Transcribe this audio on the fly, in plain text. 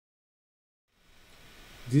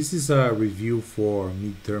This is a review for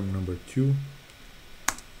midterm number 2.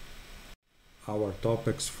 Our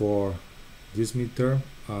topics for this midterm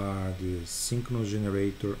are the synchronous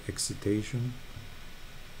generator excitation,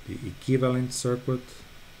 the equivalent circuit,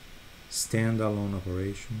 standalone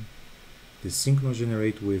operation, the synchronous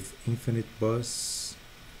generator with infinite bus,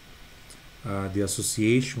 the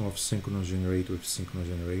association of synchronous generator with synchronous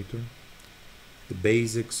generator, the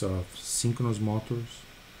basics of synchronous motors,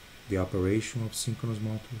 the operation of synchronous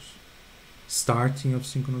motors, starting of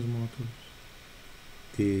synchronous motors,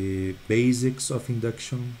 the basics of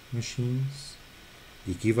induction machines,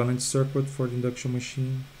 the equivalent circuit for the induction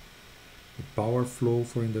machine, the power flow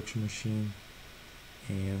for induction machine,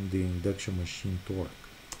 and the induction machine torque.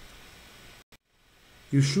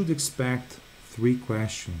 You should expect 3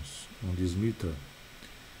 questions on this midterm.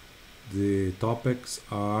 The topics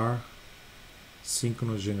are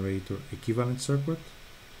synchronous generator equivalent circuit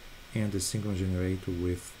and the synchronous generator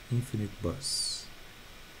with infinite bus,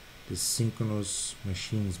 the synchronous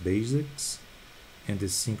machines basics, and the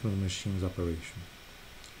synchronous machines operation,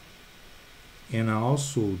 and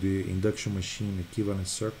also the induction machine equivalent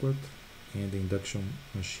circuit and the induction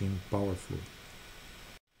machine power flow.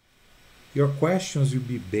 Your questions will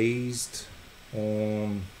be based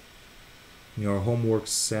on your homework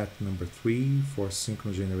set number 3 for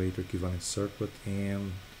synchronous generator equivalent circuit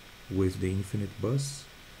and with the infinite bus,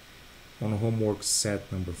 on homework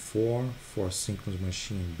set number 4 for synchronous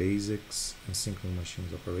machine basics and synchronous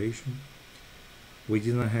machines operation. We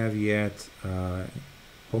didn't have yet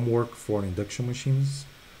homework for induction machines.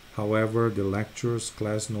 However, the lectures,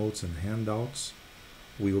 class notes, and handouts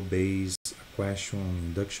will base a question on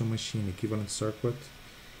induction machine equivalent circuit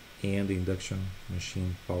and the induction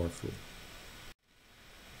machine power flow.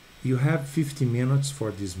 You have 50 minutes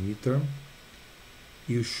for this midterm.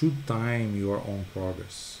 You should time your own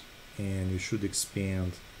progress, and you should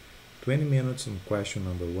expend 20 minutes on question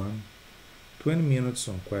number 1, 20 minutes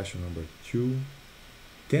on question number 2,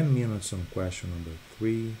 10 minutes on question number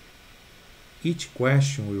 3. Each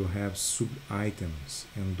question will have sub-items,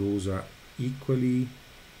 and those are equally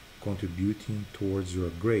contributing towards your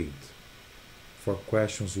grade. For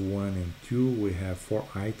questions 1 and 2, we have 4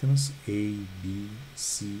 items, A, B,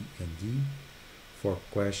 C, and D. For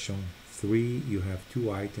question 3, you have 2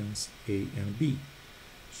 items, A and B.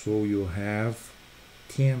 So you have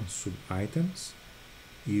 10 sub-items.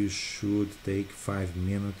 You should take 5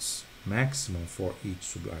 minutes maximum for each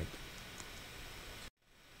sub-item.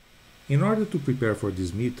 In order to prepare for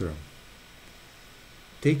this midterm,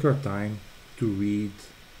 take your time to read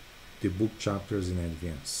the book chapters in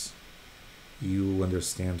advance. You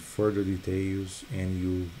understand further details and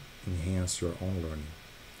you enhance your own learning.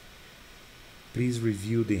 Please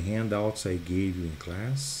review the handouts I gave you in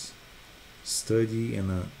class. Study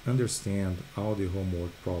and understand all the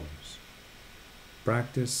homework problems.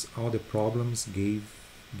 Practice all the problems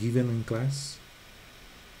given in class.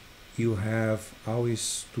 You have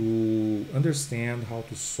always to understand how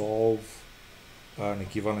to solve an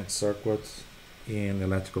equivalent circuit and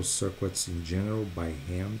electrical circuits in general by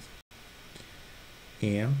hand.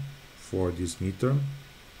 And for this midterm,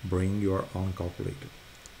 bring your own calculator.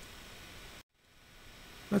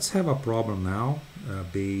 Let's have a problem now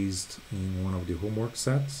based in one of the homework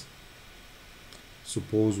sets.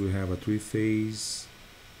 Suppose we have a 3-phase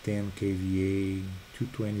 10 kVA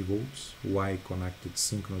 220 volts Y connected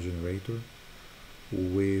synchronous generator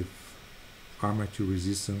with armature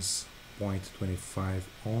resistance 0.25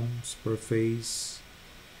 ohms per phase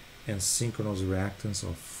and synchronous reactance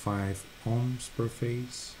of 5 ohms per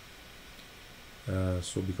phase.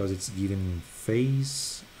 So because it's given in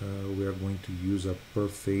phase, we are going to use a per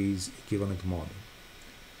phase equivalent model.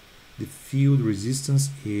 The field resistance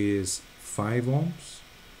is 5 ohms.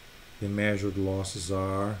 The measured losses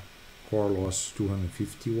are core loss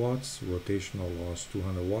 250 watts, rotational loss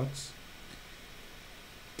 200 watts.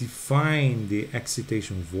 Define the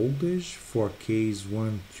excitation voltage for case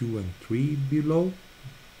 1, 2, and 3 below.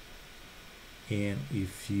 And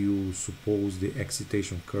if you suppose the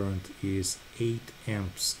excitation current is 8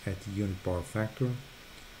 amps at unit power factor,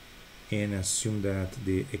 and assume that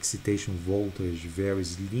the excitation voltage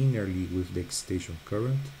varies linearly with the excitation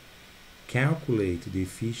current, calculate the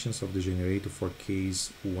efficiency of the generator for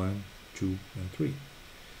case 1, 2, and 3.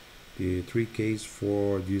 The 3 cases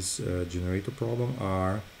for this generator problem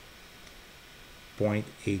are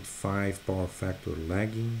 0.85 power factor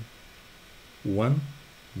lagging, 1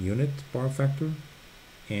 unit power factor,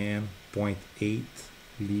 and 0.8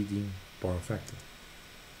 leading power factor.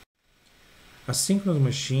 A synchronous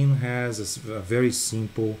machine has a very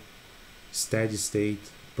simple steady state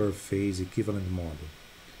per phase equivalent model,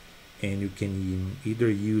 and you can either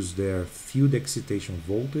use their field excitation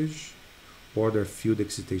voltage or their field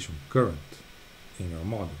excitation current in your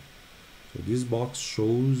model. So this box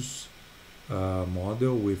shows a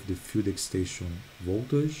model with the field excitation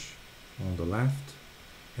voltage on the left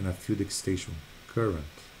and a field excitation current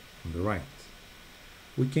on the right.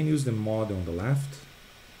 We can use the model on the left,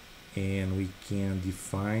 and we can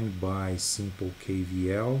define by simple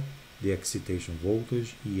KVL the excitation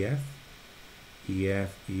voltage EF.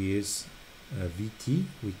 EF is VT.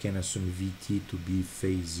 We can assume VT to be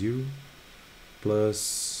phase 0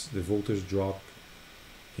 plus the voltage drop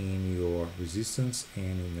in your resistance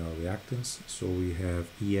and in your reactance. So we have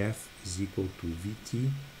EF is equal to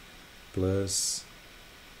VT plus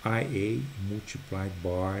IA multiplied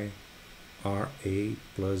by RA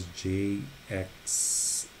plus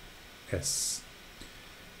JXS.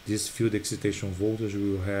 This field excitation voltage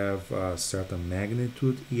will have a certain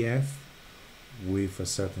magnitude EF with a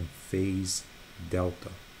certain phase delta.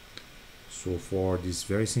 So for this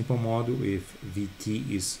very simple model, if VT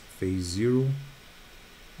is phase 0,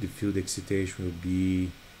 the field excitation will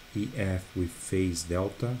be EF with phase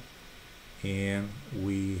delta, and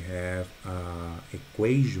we have an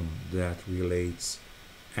equation that relates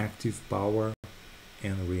active power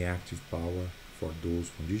and reactive power for those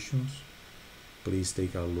conditions. Please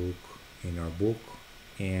take a look in your book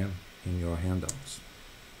and in your handouts.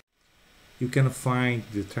 You can find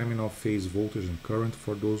the terminal phase voltage and current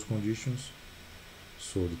for those conditions.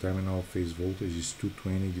 So the terminal phase voltage is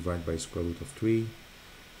 220 divided by square root of 3.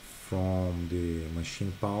 From the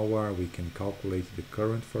machine power, we can calculate the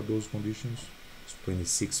current for those conditions. It's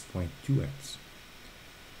 26.2 amps.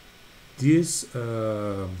 This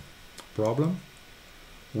problem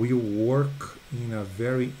will work in a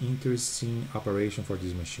very interesting operation for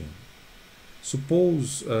this machine.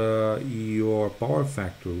 Suppose your power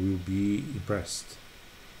factor will be impressed.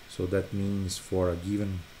 So that means for a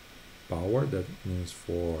given power, that means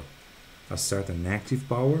for a certain active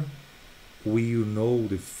power, we know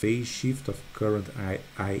the phase shift of current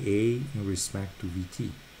IA in respect to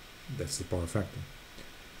VT. That's the power factor.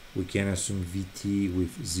 We can assume VT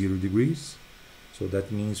with 0 degrees. So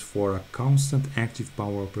that means for a constant active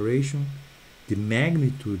power operation, the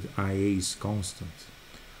magnitude IA is constant.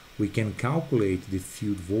 We can calculate the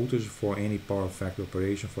field voltage for any power factor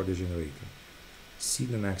operation for the generator. See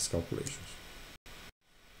the next calculations.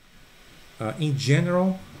 In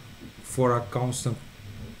general, for a constant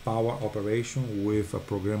power operation with a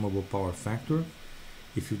programmable power factor,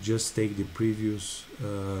 if you just take the previous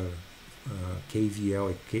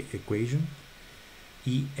KVL equation,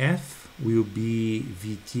 EF will be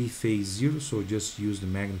VT phase 0, so just use the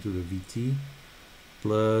magnitude of VT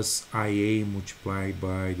plus IA multiplied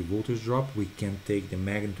by the voltage drop. We can take the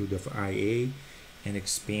magnitude of IA and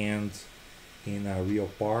expand in a real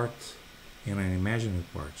part and an imaginary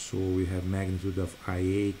part. So we have magnitude of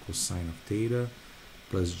IA cosine of theta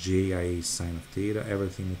plus JIA sine of theta,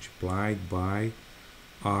 everything multiplied by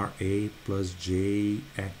RA plus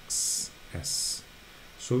JXS.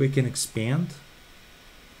 So we can expand.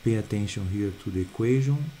 Pay attention here to the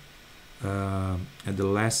equation. At the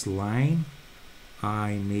last line,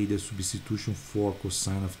 I made a substitution for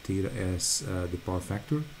cosine of theta as the power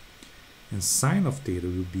factor, and sine of theta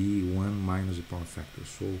will be 1 minus the power factor.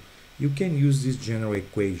 So you can use this general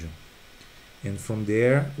equation, and from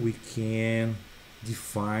there we can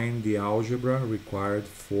define the algebra required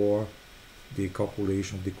for the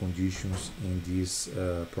calculation of the conditions in this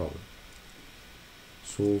problem.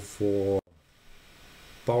 So for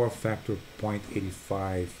power factor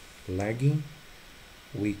 0.85 lagging,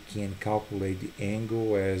 we can calculate the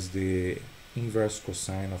angle as the inverse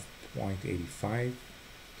cosine of 0.85.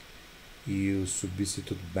 You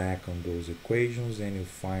substitute back on those equations and you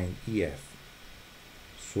find EF.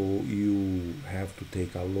 So you have to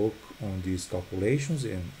take a look on these calculations,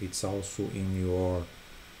 and it's also in your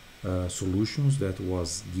solutions that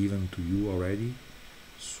was given to you already.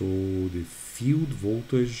 So the field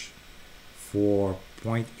voltage for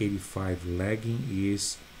 0.85 lagging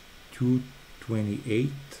is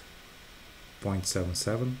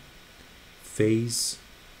 228.77, phase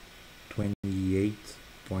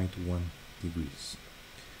 28.1 degrees.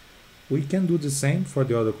 We can do the same for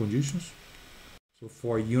the other conditions. So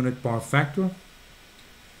for unit power factor,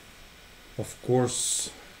 of course,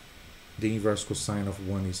 the inverse cosine of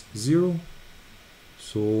 1 is 0.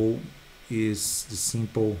 So is the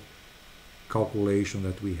simple calculation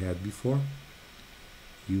that we had before.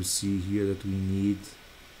 You see here that we need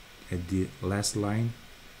at the last line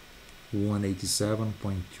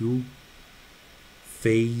 187.2,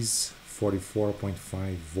 phase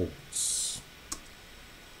 44.5 volts.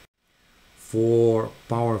 For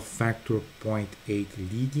power factor 0.8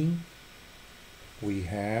 leading, we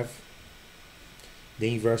have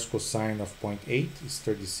the inverse cosine of 0.8 is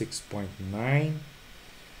 36.9.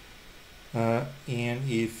 And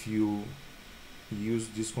if you use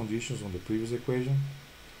these conditions on the previous equation,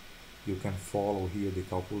 you can follow here the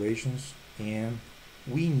calculations, and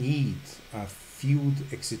we need a field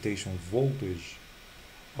excitation voltage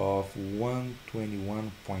of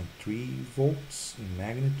 121.3 volts in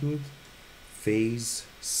magnitude, phase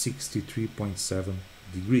 63.7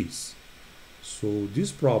 degrees. So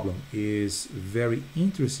this problem is very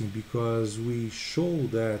interesting because we show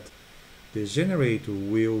that the generator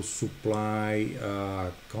will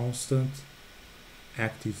supply constant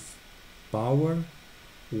active power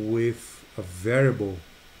with a variable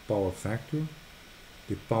power factor.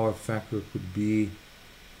 The power factor could be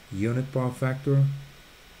unit power factor,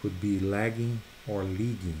 could be lagging or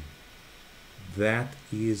leading. That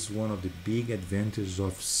is one of the big advantages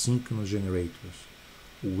of synchronous generators.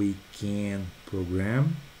 We can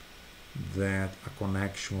program that a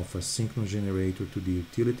connection of a synchronous generator to the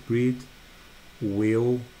utility grid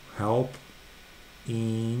will help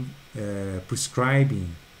in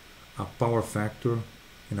prescribing a power factor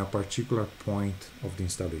in a particular point of the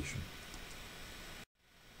installation.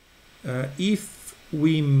 If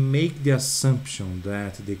we make the assumption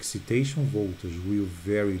that the excitation voltage will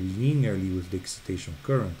vary linearly with the excitation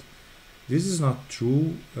current, this is not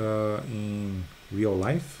true in real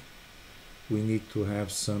life. We need to have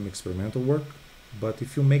some experimental work, but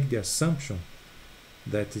if you make the assumption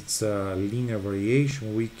that it's a linear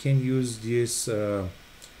variation, we can use this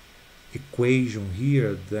equation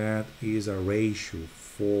here that is a ratio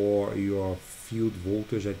for your field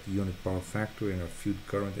voltage at unit power factor and your field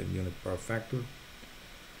current at unit power factor,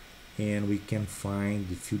 and we can find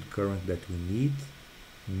the field current that we need,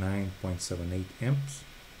 9.78 amps.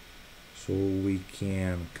 So we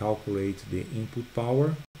can calculate the input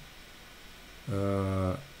power.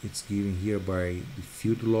 It's given here by the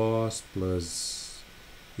field loss plus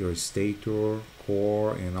your stator,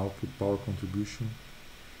 core, and output power contribution.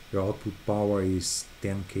 Your output power is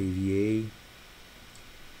 10 kVA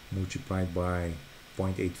multiplied by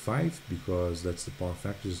 0.85 because that's the power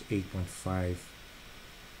factor is 8.5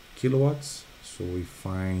 kilowatts. So we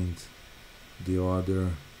find the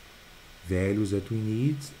other values that we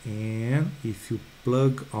need, and if you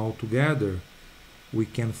plug all together, we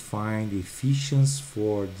can find efficiency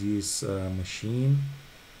for this machine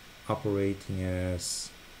operating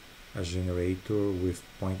as a generator with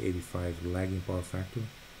 0.85 lagging power factor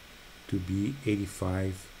to be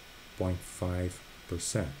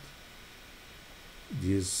 85.5%.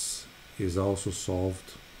 This is also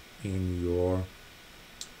solved in your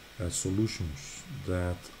solutions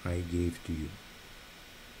that I gave to you,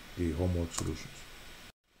 the homework solutions.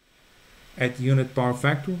 At unit power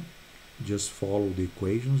factor, just follow the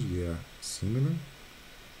equations, they are similar,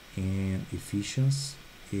 and efficiency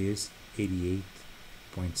is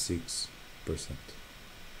 88.6%.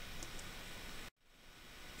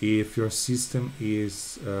 If your system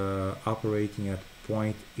is operating at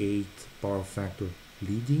 0.8 power factor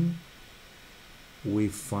leading, we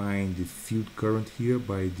find the field current here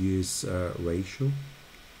by this ratio,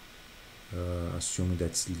 assuming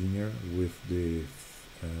that's linear with the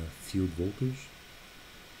field voltage,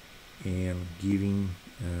 and giving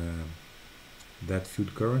that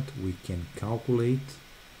field current, we can calculate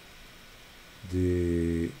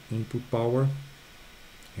the input power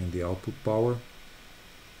and the output power,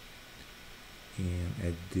 and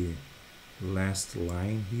at the last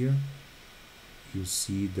line here you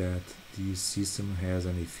see that this system has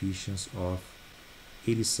an efficiency of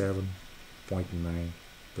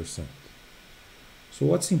 87.9%. So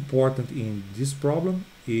what's important in this problem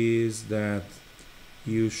is that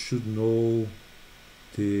you should know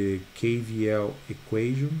the KVL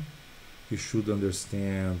equation, you should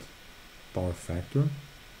understand power factor,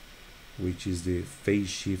 which is the phase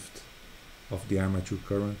shift of the armature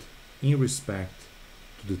current in respect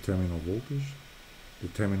to the terminal voltage. The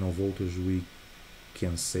terminal voltage, we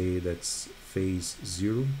can say that's phase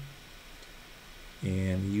 0,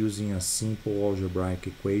 and using a simple algebraic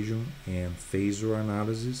equation and phasor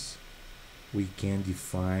analysis, we can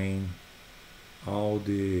define all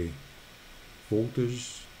the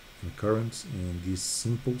voltage and currents in this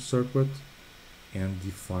simple circuit and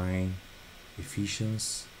define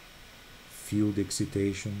efficiency, field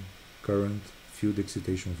excitation current, field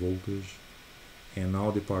excitation voltage, and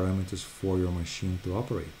all the parameters for your machine to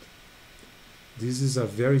operate. This is a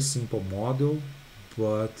very simple model,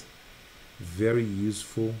 but very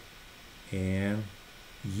useful and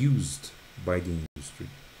used by the industry.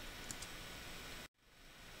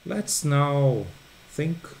 Let's now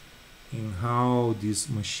think in how this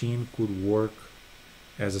machine could work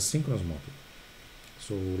as a synchronous motor.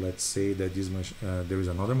 So let's say that there is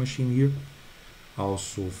another machine here,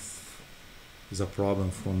 also is a problem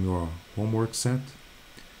from your homework set.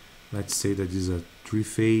 Let's say that this is a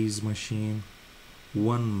three-phase machine,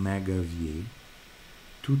 1 mega VA,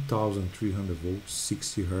 2300 volts,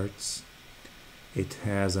 60 hertz. It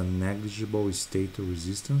has a negligible stator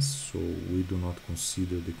resistance, so we do not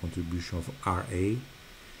consider the contribution of RA.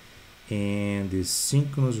 And the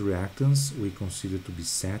synchronous reactance we consider to be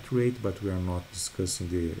saturated, but we are not discussing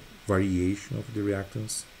the variation of the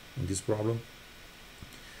reactance in this problem.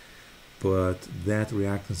 But that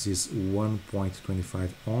reactance is 1.25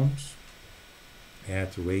 ohms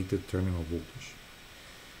at rated terminal voltage.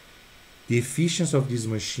 The efficiency of this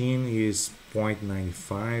machine is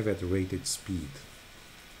 0.95 at rated speed.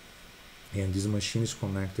 And this machine is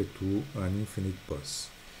connected to an infinite bus.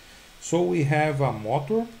 So we have a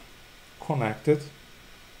motor connected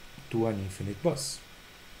to an infinite bus.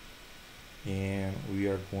 And we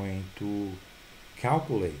are going to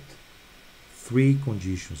calculate three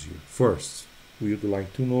conditions here. First, we would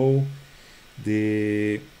like to know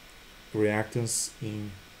the reactance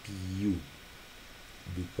in PU,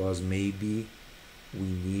 because maybe we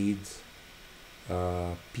need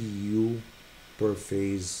a PU per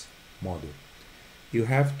phase model. You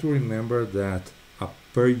have to remember that a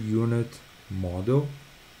per unit model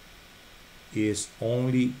is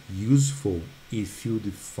only useful if you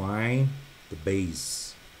define the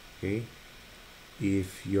base. Okay?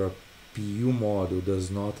 If your PU model does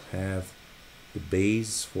not have the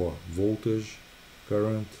base for voltage,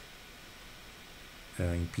 current,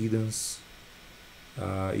 impedance,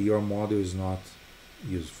 your model is not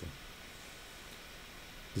useful.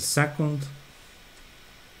 The second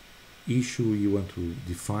issue you want to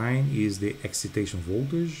define is the excitation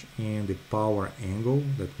voltage and the power angle,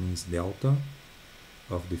 that means delta,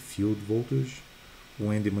 of the field voltage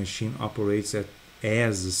when the machine operates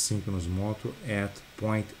as a synchronous motor at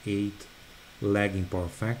 0.8 lagging power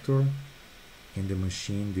factor and the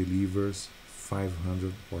machine delivers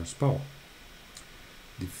 500 horsepower.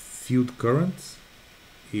 The field current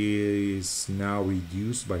is now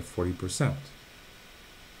reduced by 40%,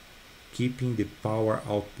 keeping the power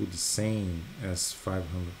output the same as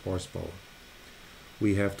 500 horsepower.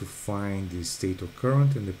 We have to find the stator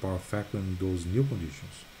current and the power factor in those new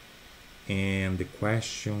conditions. And the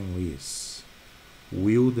question is,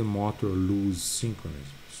 will the motor lose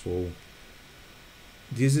synchronism? So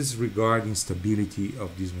this is regarding stability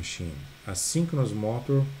of this machine. A synchronous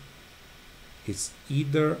motor is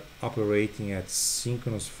either operating at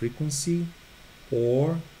synchronous frequency,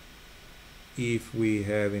 or if we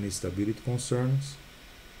have any stability concerns,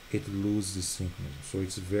 it loses the synchronism. So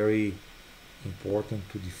it's very important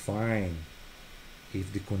to define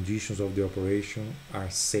if the conditions of the operation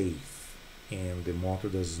are safe and the motor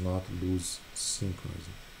does not lose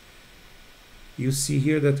synchronism. You see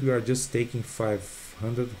here that we are just taking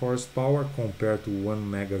 500 horsepower compared to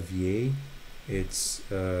 1 mega VA. It's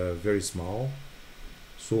very small.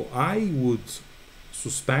 So I would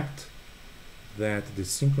suspect that the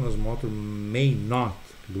synchronous motor may not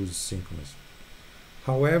lose synchronism.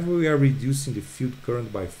 However, we are reducing the field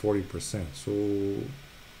current by 40%. So it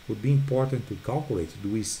would be important to calculate, do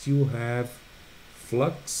we still have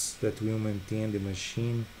flux that will maintain the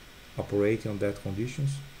machine operating on that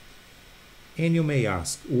conditions? And you may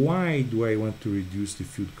ask, why do I want to reduce the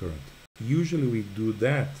field current? Usually we do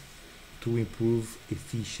that to improve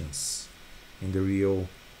efficiency in the real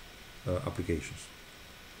applications.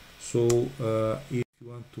 So if you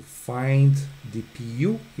want to find the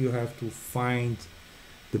PU, you have to find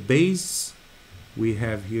the base. We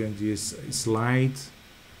have here in this slide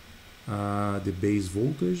the base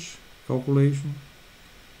voltage calculation,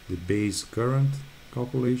 the base current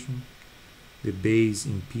calculation. The base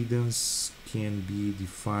impedance can be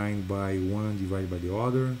defined by one divided by the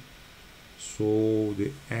other. So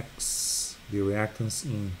the reactance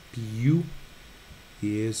in PU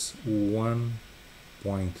is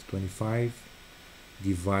 1.25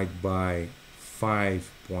 divided by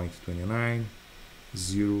 5.29,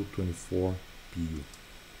 0.24 PU.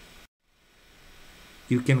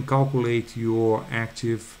 You can calculate your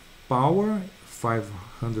active power,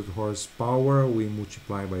 500 horsepower, we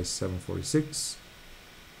multiply by 746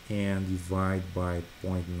 and divide by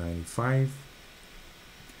 0.95.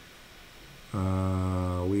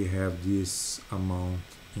 We have this amount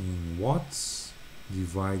in watts,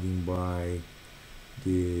 dividing by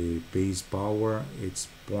the base power, it's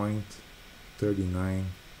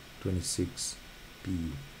 0.3926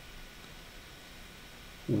 PU.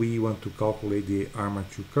 we want to calculate the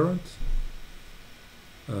armature current.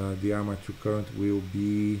 The armature current will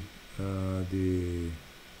be the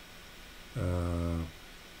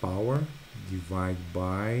power divided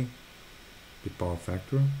by the power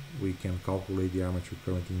factor. We can calculate the armature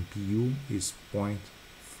current in PU is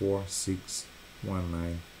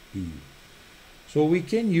 0.4619 PU. So we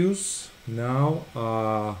can use now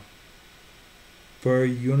per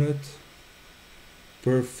unit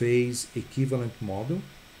per phase equivalent model.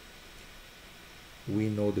 We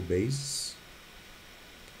know the basis,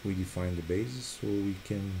 we define the basis, so we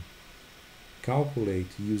can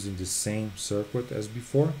calculate using the same circuit as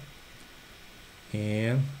before,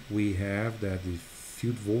 and we have that the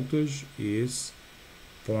field voltage is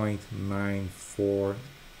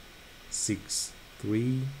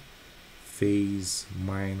 0.9463, phase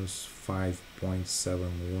minus 5.71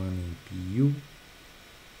 in PU,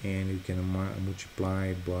 and you can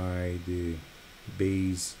multiply by the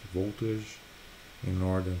base voltage in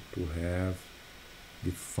order to have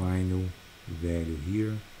the final value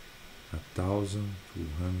here,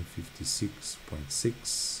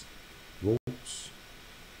 1256.6 volts.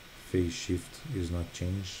 Phase shift is not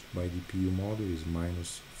changed by the PU model, is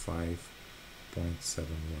minus 5.71.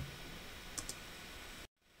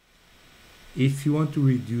 If you want to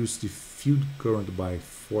reduce the field current by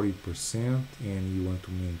 40% and you want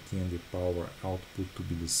to maintain the power output to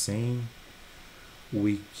be the same,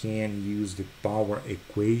 we can use the power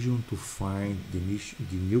equation to find the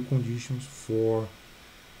new conditions for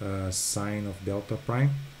sine of delta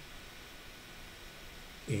prime,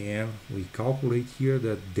 and we calculate here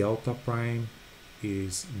that delta prime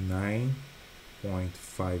is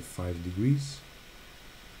 9.55 degrees.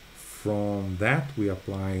 From that we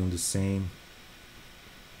apply on the same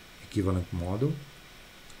equivalent model,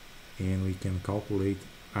 and we can calculate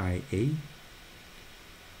IA.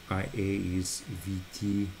 IA is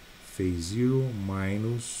VT phase 0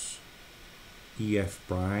 minus EF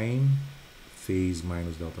prime phase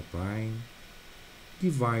minus delta prime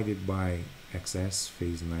divided by XS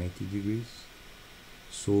phase 90 degrees.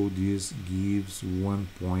 So this gives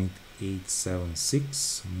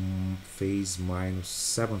 1.876 phase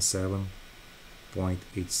minus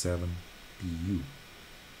 77.87 PU.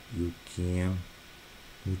 You can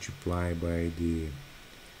multiply by the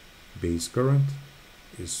base current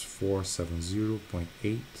is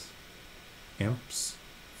 470.8 amps,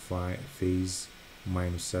 phase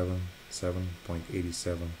minus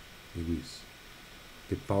 7.87 degrees.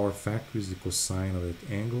 The power factor is the cosine of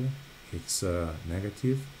that angle. It's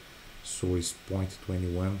negative, so it's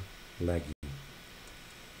 0.21 lagging.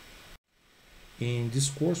 In this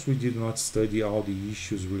course, we did not study all the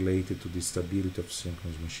issues related to the stability of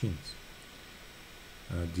synchronous machines.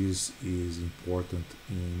 This is important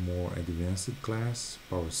in more advanced class,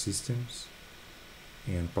 power systems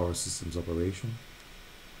and power systems operation.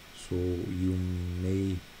 So you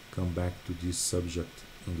may come back to this subject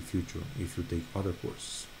in the future if you take other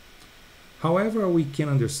courses. However, we can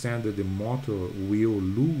understand that the motor will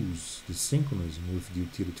lose the synchronism with the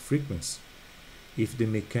utility frequency if the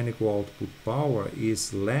mechanical output power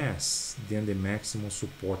is less than the maximum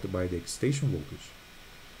supported by the excitation voltage.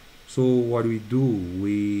 So what we do,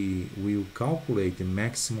 we will calculate the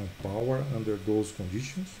maximum power under those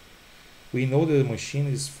conditions. We know that the machine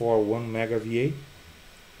is for 1 mega VA,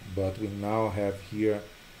 but we now have here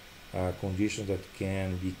conditions that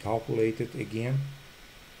can be calculated again.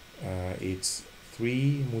 It's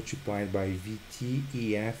 3 multiplied by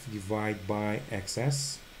VT-EF divided by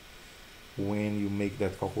XS. When you make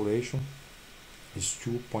that calculation, it's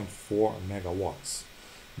 2.4 megawatts.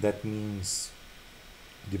 That means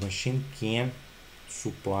the machine can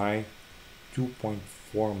supply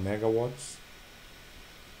 2.4 megawatts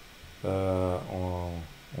on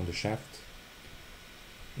the shaft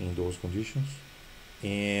in those conditions,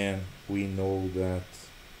 and we know that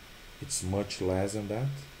it's much less than that,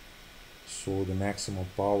 so the maximum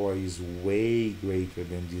power is way greater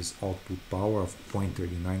than this output power of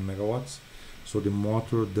 0.39 megawatts, so the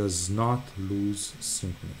motor does not lose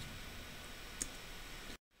synchronism.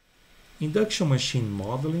 Induction machine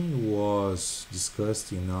modeling was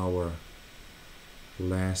discussed in our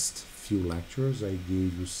last few lectures. I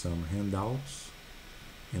gave you some handouts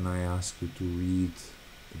and I asked you to read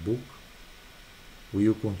the book. We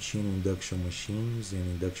will continue induction machines and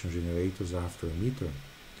induction generators after MidTerm.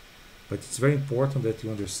 But it's very important that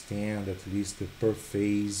you understand at least the per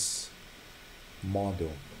phase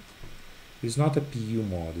model. It's not a PU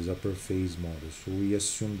model, it's a per phase model. So we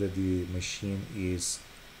assume that the machine is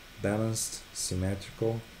balanced,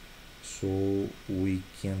 symmetrical, so we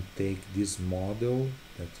can take this model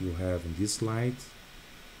that you have in this slide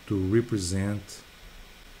to represent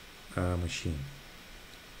machine.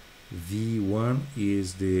 V1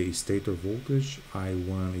 is the stator voltage,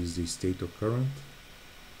 I1 is the stator current,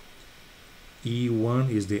 E1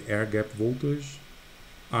 is the air gap voltage,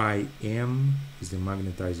 IM is the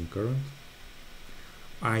magnetizing current,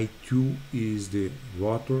 I2 is the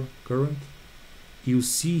rotor current. You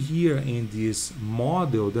see here in this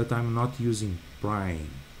model that I'm not using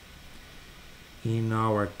prime. In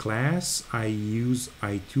our class, I use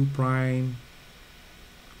I2 prime,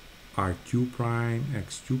 R2 prime,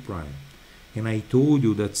 X2 prime. And I told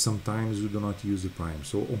you that sometimes we do not use the prime.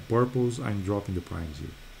 So on purpose, I'm dropping the primes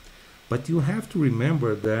here. But you have to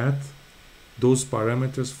remember that those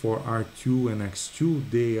parameters for R2 and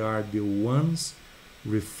X2, they are the ones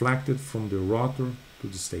reflected from the rotor to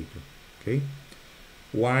the stator. Okay?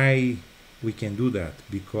 Why we can do that?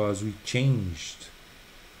 Because we changed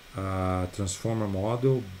transformer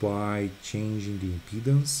model by changing the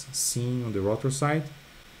impedance seen on the rotor side.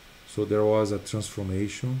 So there was a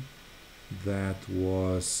transformation that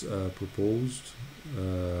was proposed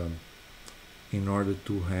in order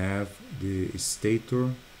to have the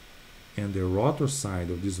stator and the rotor side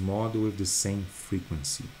of this model with the same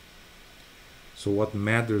frequency. So what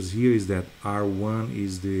matters here is that R1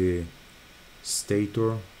 is the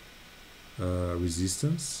stator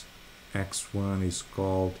resistance, X1 is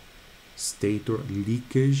called stator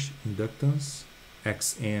leakage inductance,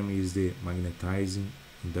 XM is the magnetizing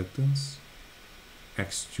inductance,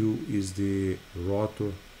 X2 is the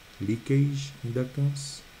rotor leakage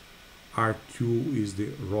inductance, R2 is the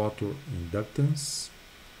rotor inductance.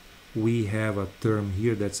 We have a term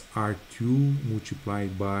here that's R2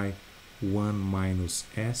 multiplied by 1 minus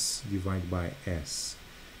S divided by S.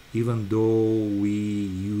 Even though we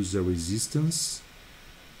use a resistance,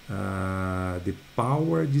 the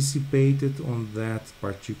power dissipated on that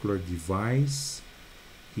particular device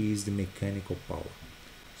is the mechanical power.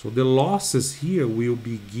 So the losses here will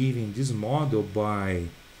be given this model by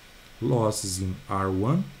losses in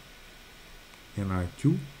R1 and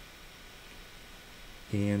R2,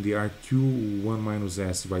 and the R2 1 minus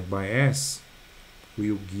S divided by S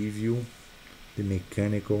will give you the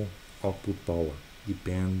mechanical output power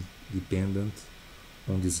dependent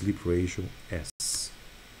on the slip ratio S.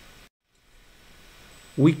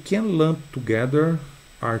 We can lump together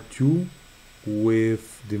R2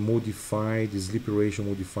 with the slip ratio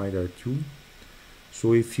modified R2.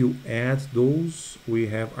 So if you add those, we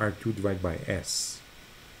have R2 divided by S.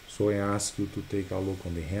 So I ask you to take a look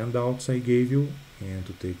on the handouts I gave you and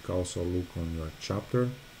to take also a look on your chapter.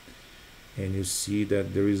 And you see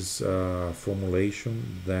that there is a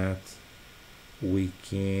formulation that we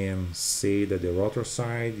can say that the rotor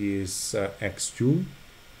side is X2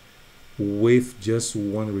 with just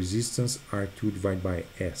one resistance, R2 divided by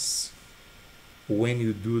S. When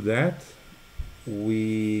you do that,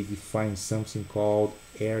 we define something called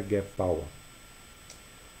air gap power.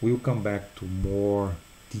 We'll come back to more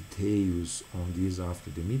details on this after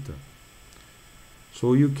the midterm.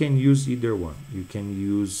 So you can use either one. You can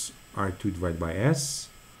use R2 divided by S,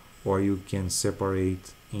 or you can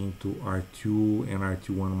separate into R2 and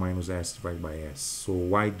R21 minus S divided by S. So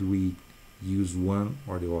why do we use one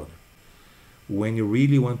or the other? When you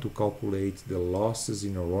really want to calculate the losses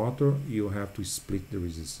in a rotor, you have to split the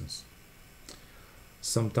resistance.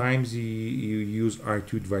 Sometimes you use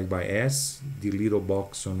R2 divided by S, the little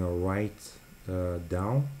box on your right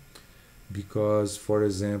down, because for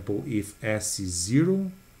example, if S is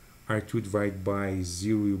 0, R2 divided by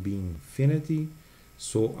 0 will be infinity,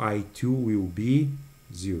 so I2 will be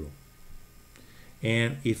 0.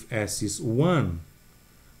 And if S is 1,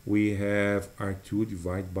 we have R2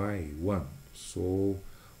 divided by 1. So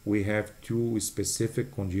we have two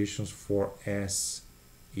specific conditions for S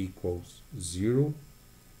equals 0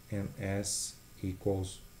 and S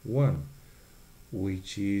equals 1,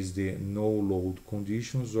 which is the no load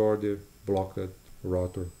conditions or the blocked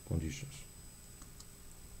rotor conditions.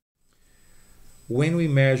 When we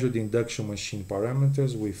measure the induction machine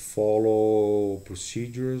parameters, we follow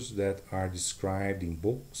procedures that are described in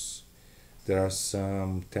books. There are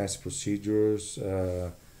some test procedures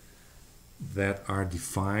that are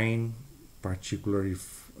defined particularly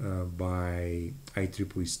by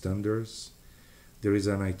IEEE standards. There is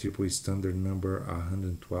an IEEE standard number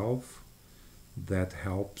 112 that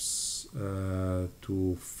helps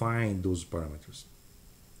to find those parameters.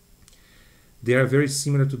 They are very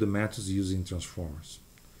similar to the methods used in transformers.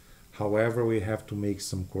 However, we have to make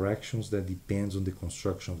some corrections that depends on the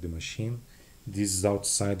construction of the machine. This is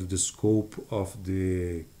outside of the scope of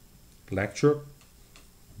the lecture,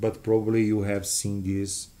 but probably you have seen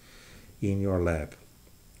this in your lab.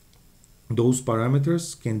 Those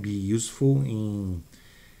parameters can be useful in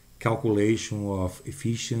calculation of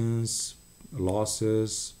efficiency,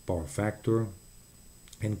 losses, power factor,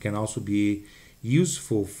 and can also be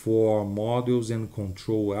useful for models and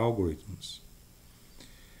control algorithms.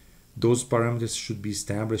 Those parameters should be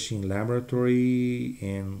established in laboratory,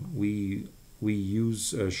 and we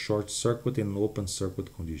use short circuit and open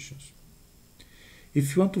circuit conditions.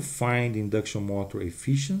 If you want to find induction motor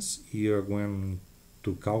efficiency, you are going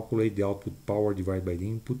to calculate the output power divided by the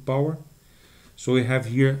input power. So we have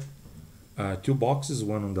here two boxes,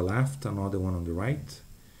 one on the left, another one on the right.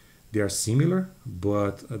 They are similar,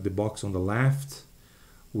 but the box on the left,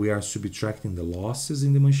 we are subtracting the losses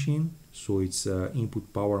in the machine. So it's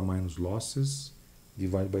input power minus losses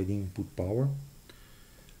divided by the input power.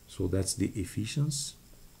 So that's the efficiency.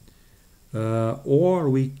 Or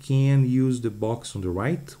we can use the box on the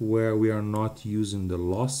right, where we are not using the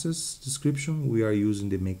losses description. We are using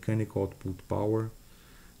the mechanical output power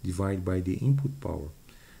divided by the input power.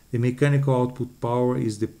 The mechanical output power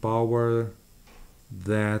is the power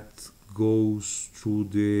that goes through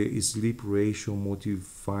the slip ratio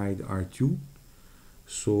modified R2.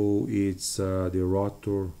 So it's the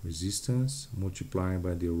rotor resistance multiplied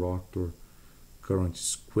by the rotor current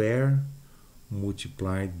square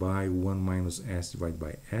multiplied by 1 minus S divided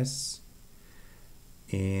by S,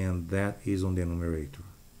 and that is on the numerator.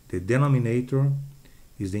 The denominator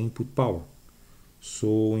is the input power.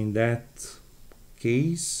 So in that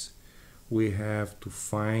case, we have to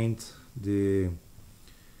find the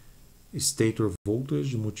stator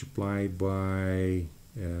voltage multiplied by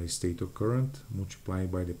stator current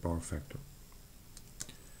multiplied by the power factor.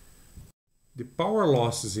 The power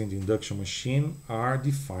losses in the induction machine are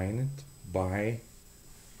defined by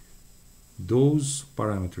those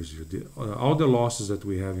parameters here. All the losses that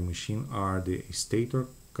we have in machine are the stator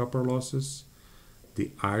copper losses,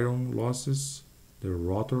 the iron losses, the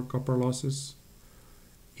rotor copper losses,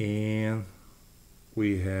 and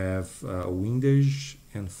we have windage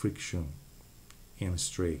and friction and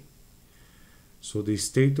stray. So the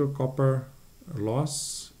stator copper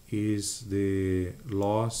loss is the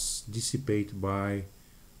loss dissipated by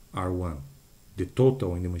R1. The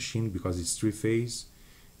total in the machine, because it's three-phase,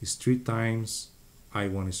 is 3 times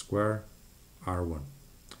I1 square R1.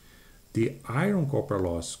 The iron copper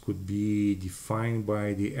loss could be defined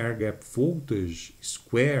by the air gap voltage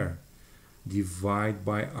square divided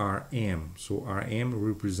by Rm. So Rm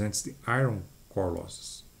represents the iron core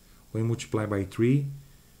losses. We multiply by 3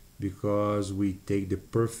 because we take the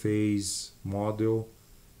per phase model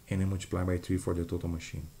and then multiply by 3 for the total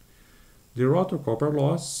machine. The rotor copper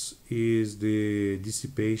loss is the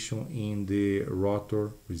dissipation in the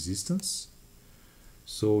rotor resistance.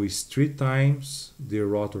 So it's 3 times the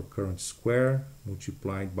rotor current square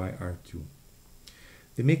multiplied by R2.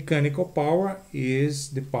 The mechanical power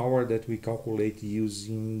is the power that we calculate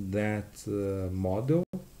using that model.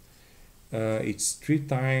 It's 3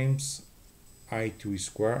 times I2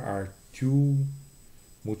 square R2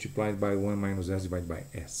 multiplied by 1 minus S divided by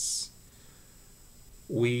S.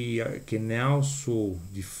 We can also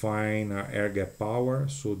define our air gap power.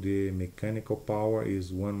 So the mechanical power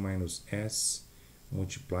is 1 minus S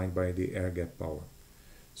multiplied by the air gap power.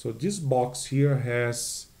 So this box here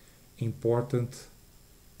has important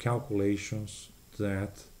calculations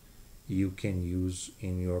that you can use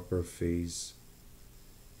in your per phase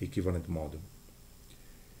equivalent model.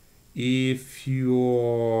 If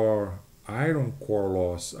your iron core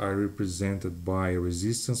loss are represented by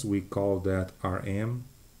resistance, we call that Rm.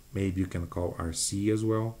 Maybe you can call Rc as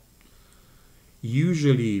well.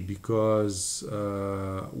 Usually, because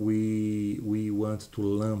we want to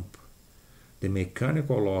lump the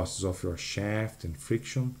mechanical losses of your shaft and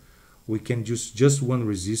friction, we can use just one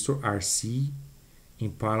resistor, Rc,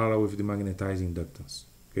 in parallel with the magnetizing inductance.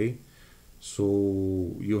 Okay,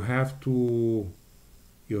 so you have to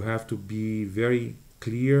be very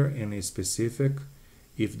clear and specific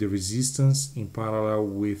if the resistance in parallel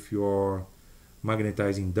with your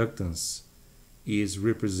magnetizing inductance is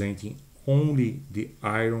representing only the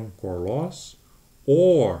iron core loss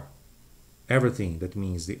or everything. That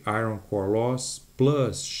means the iron core loss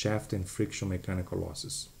plus shaft and friction mechanical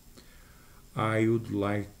losses. I would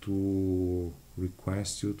like to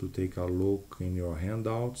request you to take a look in your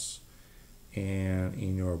handouts and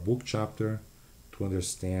in your book chapter to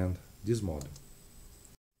understand this model.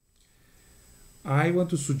 I want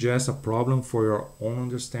to suggest a problem for your own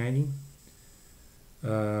understanding.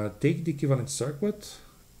 Take the equivalent circuit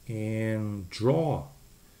and draw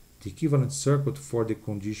the equivalent circuit for the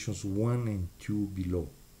conditions 1 and 2 below.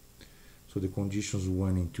 So the conditions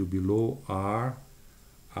 1 and 2 below are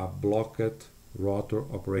a blocked rotor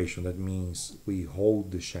operation. That means we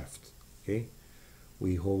hold the shaft. Okay,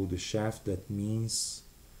 we hold the shaft, that means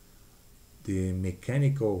the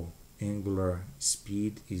mechanical angular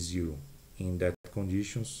speed is 0. In that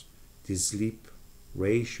conditions, the slip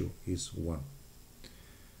ratio is 1.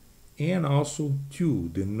 And also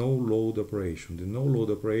 2, the no load operation. The no load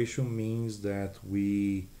operation means that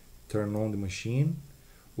we turn on the machine,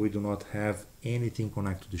 we do not have anything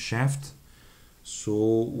connected to the shaft,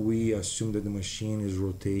 so we assume that the machine is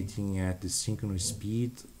rotating at the synchronous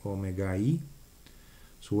speed omega e.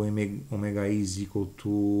 So omega e is equal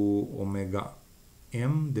to omega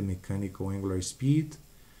m, the mechanical angular speed.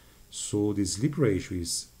 So the slip ratio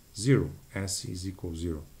is 0, S is equal to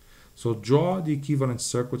 0. So draw the equivalent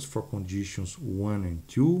circuits for conditions 1 and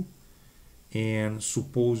 2. And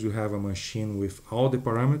suppose you have a machine with all the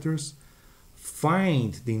parameters.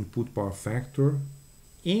 Find the input power factor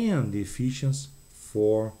and the efficiency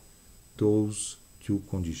for those two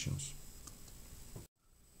conditions.